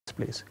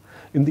place.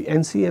 In the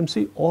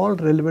NCMC, all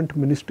relevant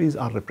ministries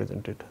are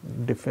represented: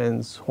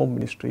 Defense, Home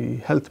Ministry,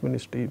 Health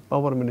Ministry,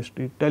 Power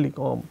Ministry,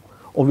 Telecom,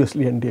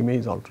 obviously NDMA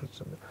is also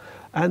represented.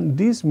 And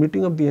these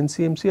meetings of the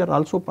NCMC are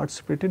also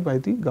participated by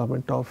the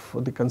government of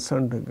the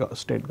concerned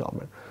state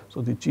government.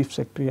 So the chief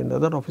secretary and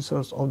other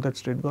officers of that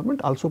state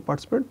government also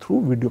participate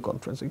through video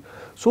conferencing.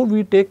 So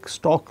we take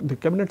stock, the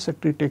cabinet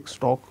secretary takes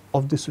stock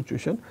of the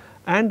situation,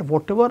 and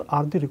whatever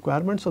are the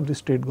requirements of the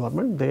state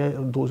government,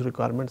 those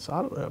requirements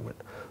are met.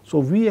 So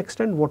we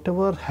extend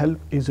whatever help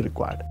is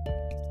required.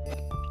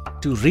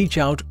 To reach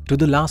out to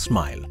the last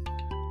mile,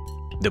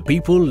 the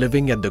people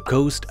living at the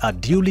coast are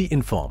duly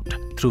informed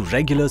through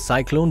regular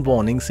cyclone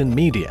warnings in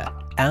media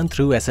and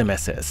through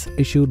SMSs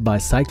issued by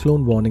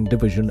Cyclone Warning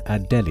Division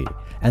at Delhi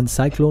and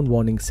Cyclone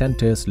Warning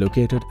Centers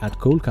located at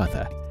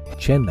Kolkata,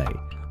 Chennai,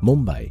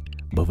 Mumbai,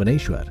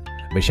 Bhubaneswar,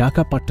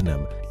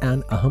 Visakhapatnam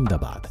and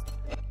Ahmedabad.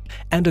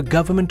 And a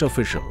government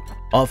official,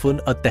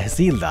 often a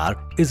Tehsildar,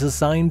 is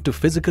assigned to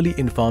physically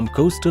inform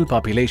coastal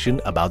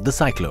population about the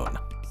cyclone.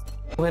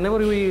 Whenever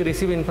we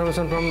receive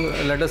information from,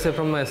 let us say,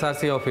 from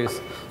SRC office,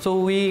 so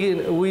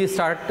we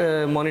start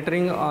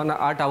monitoring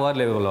at our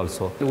level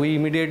also. We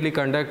immediately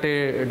conduct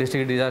a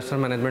district disaster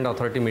management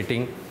authority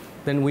meeting.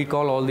 Then we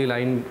call all the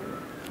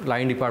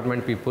line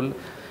department people,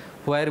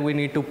 where we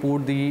need to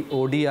put the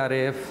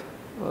ODRF,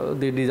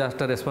 the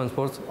disaster response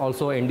force,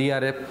 also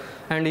NDRF,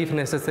 and if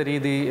necessary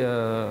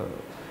the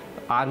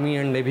Army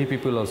and Navy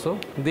people also.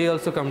 They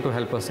also come to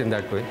help us in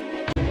that way.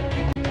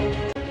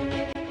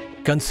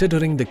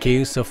 Considering the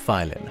case of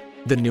Phylin,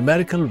 the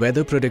numerical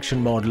weather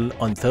prediction model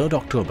on 3rd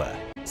October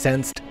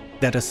sensed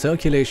that a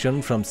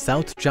circulation from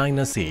South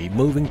China Sea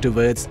moving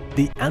towards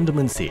the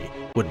Andaman Sea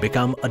would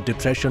become a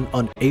depression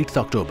on 8th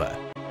October.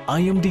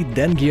 IMD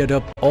then geared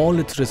up all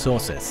its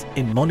resources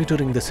in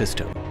monitoring the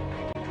system.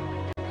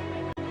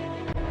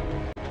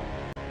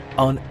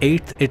 On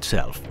 8th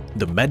itself,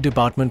 the Met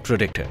Department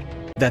predicted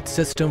that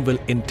system will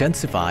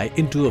intensify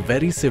into a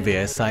very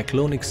severe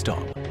cyclonic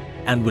storm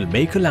and will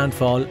make a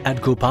landfall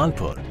at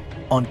Gopalpur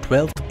on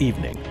 12th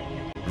evening.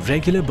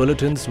 Regular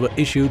bulletins were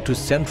issued to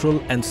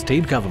central and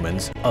state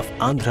governments of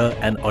Andhra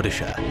and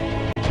Odisha.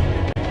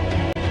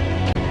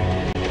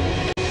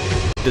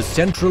 The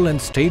central and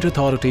state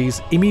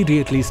authorities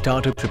immediately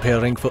started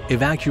preparing for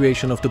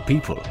evacuation of the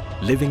people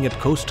living at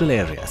coastal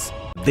areas.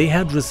 They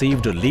had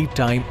received a lead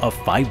time of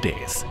 5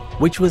 days,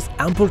 which was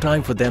ample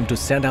time for them to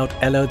send out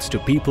alerts to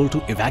people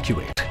to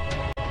evacuate.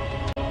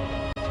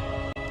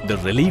 The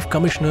Relief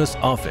Commissioner's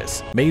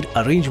office made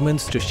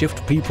arrangements to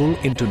shift people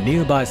into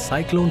nearby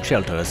cyclone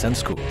shelters and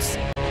schools.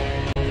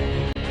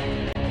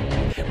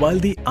 While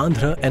the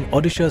Andhra and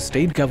Odisha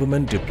state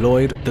government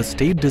deployed the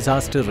State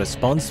Disaster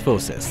Response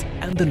Forces,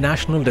 and the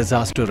National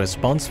Disaster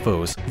Response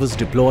Force was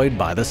deployed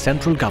by the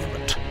central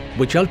government,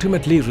 which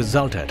ultimately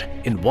resulted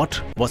in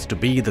what was to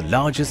be the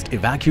largest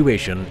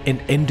evacuation in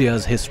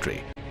India's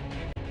history.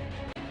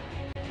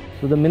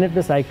 So the minute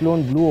the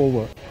cyclone blew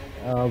over,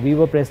 we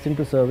were pressed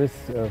into service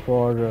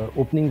for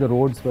opening the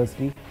roads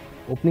firstly,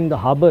 opening the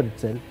harbour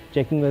itself,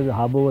 checking whether the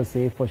harbour was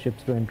safe for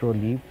ships to enter or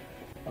leave,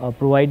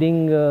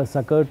 providing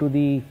succour to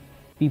the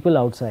people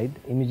outside.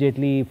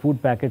 Immediately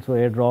food packets were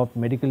airdropped,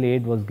 medical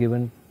aid was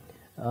given,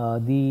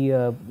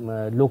 the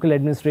local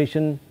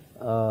administration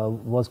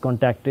was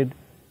contacted.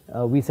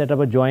 We set up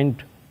a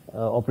joint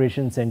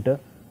operations centre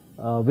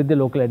with the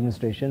local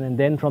administration, and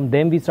then from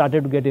them we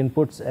started to get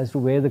inputs as to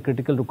where the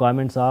critical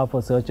requirements are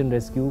for search and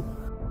rescue.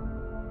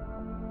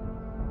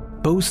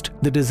 Post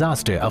the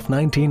disaster of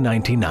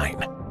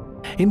 1999,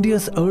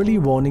 India's early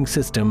warning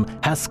system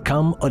has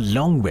come a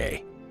long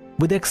way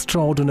with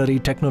extraordinary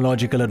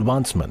technological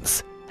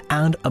advancements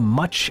and a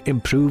much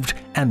improved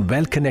and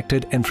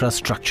well-connected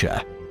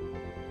infrastructure.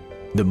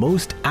 The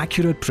most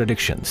accurate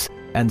predictions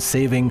and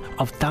saving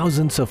of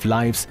thousands of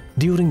lives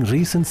during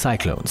recent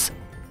cyclones,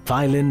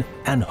 Phylin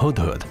and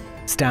Hudhud,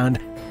 stand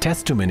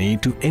testimony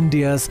to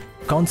India's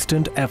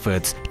constant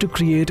efforts to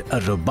create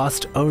a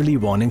robust early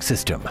warning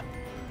system.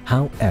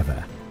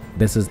 However,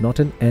 this is not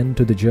an end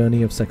to the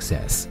journey of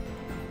success.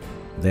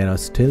 There are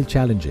still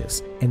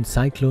challenges in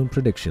cyclone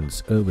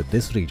predictions over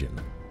this region.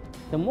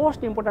 The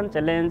most important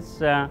challenge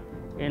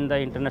in the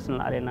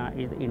international arena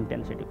is the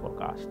intensity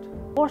forecast.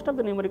 Most of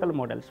the numerical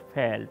models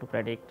fail to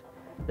predict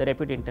the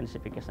rapid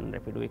intensification and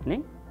rapid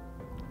weakening,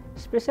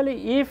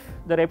 especially if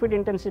the rapid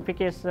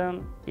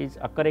intensification is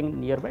occurring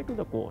nearby to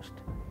the coast.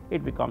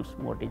 It becomes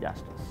more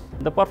disastrous.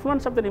 The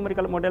performance of the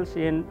numerical models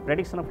in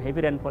prediction of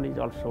heavy rainfall is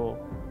also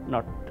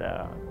not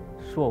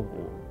so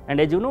good. And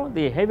as you know,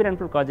 the heavy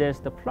rainfall causes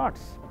the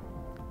floods,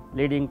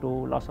 leading to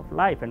loss of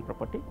life and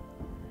property.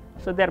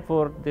 So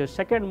therefore, the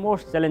second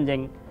most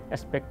challenging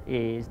aspect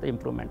is the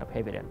improvement of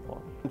heavy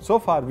rainfall. So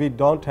far, we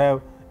don't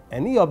have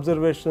any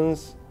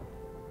observations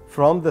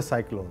from the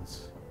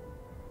cyclones.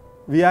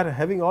 We are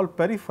having all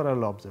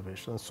peripheral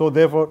observations. So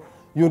therefore,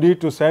 you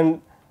need to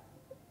send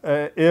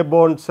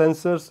airborne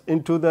sensors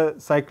into the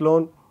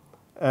cyclone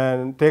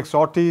and take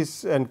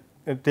sorties and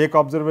take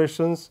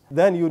observations.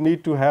 Then you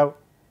need to have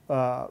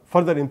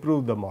further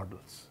improve the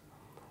models.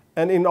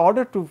 And in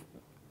order to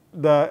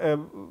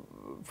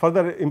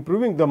further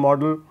improving the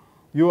model,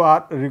 you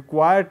are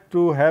required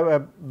to have a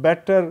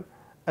better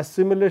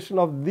assimilation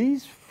of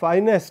these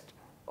finest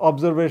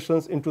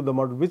observations into the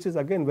model, which is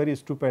again very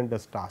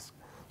stupendous task.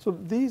 So,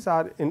 these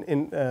are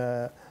in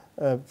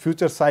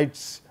future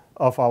sights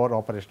of our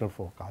operational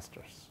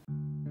forecasters.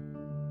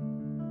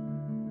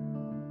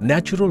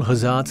 Natural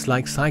hazards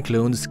like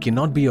cyclones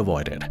cannot be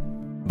avoided,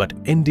 but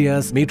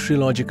India's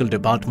Meteorological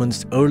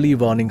Department's early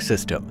warning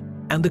system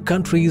and the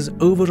country's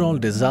overall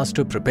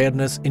disaster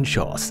preparedness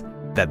ensures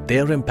that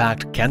their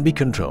impact can be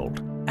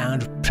controlled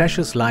and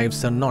precious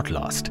lives are not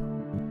lost.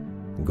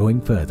 Going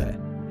further,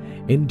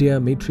 India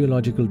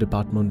Meteorological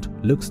Department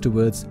looks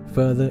towards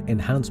further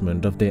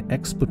enhancement of their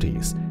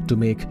expertise to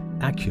make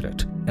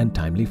accurate and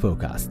timely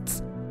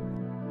forecasts.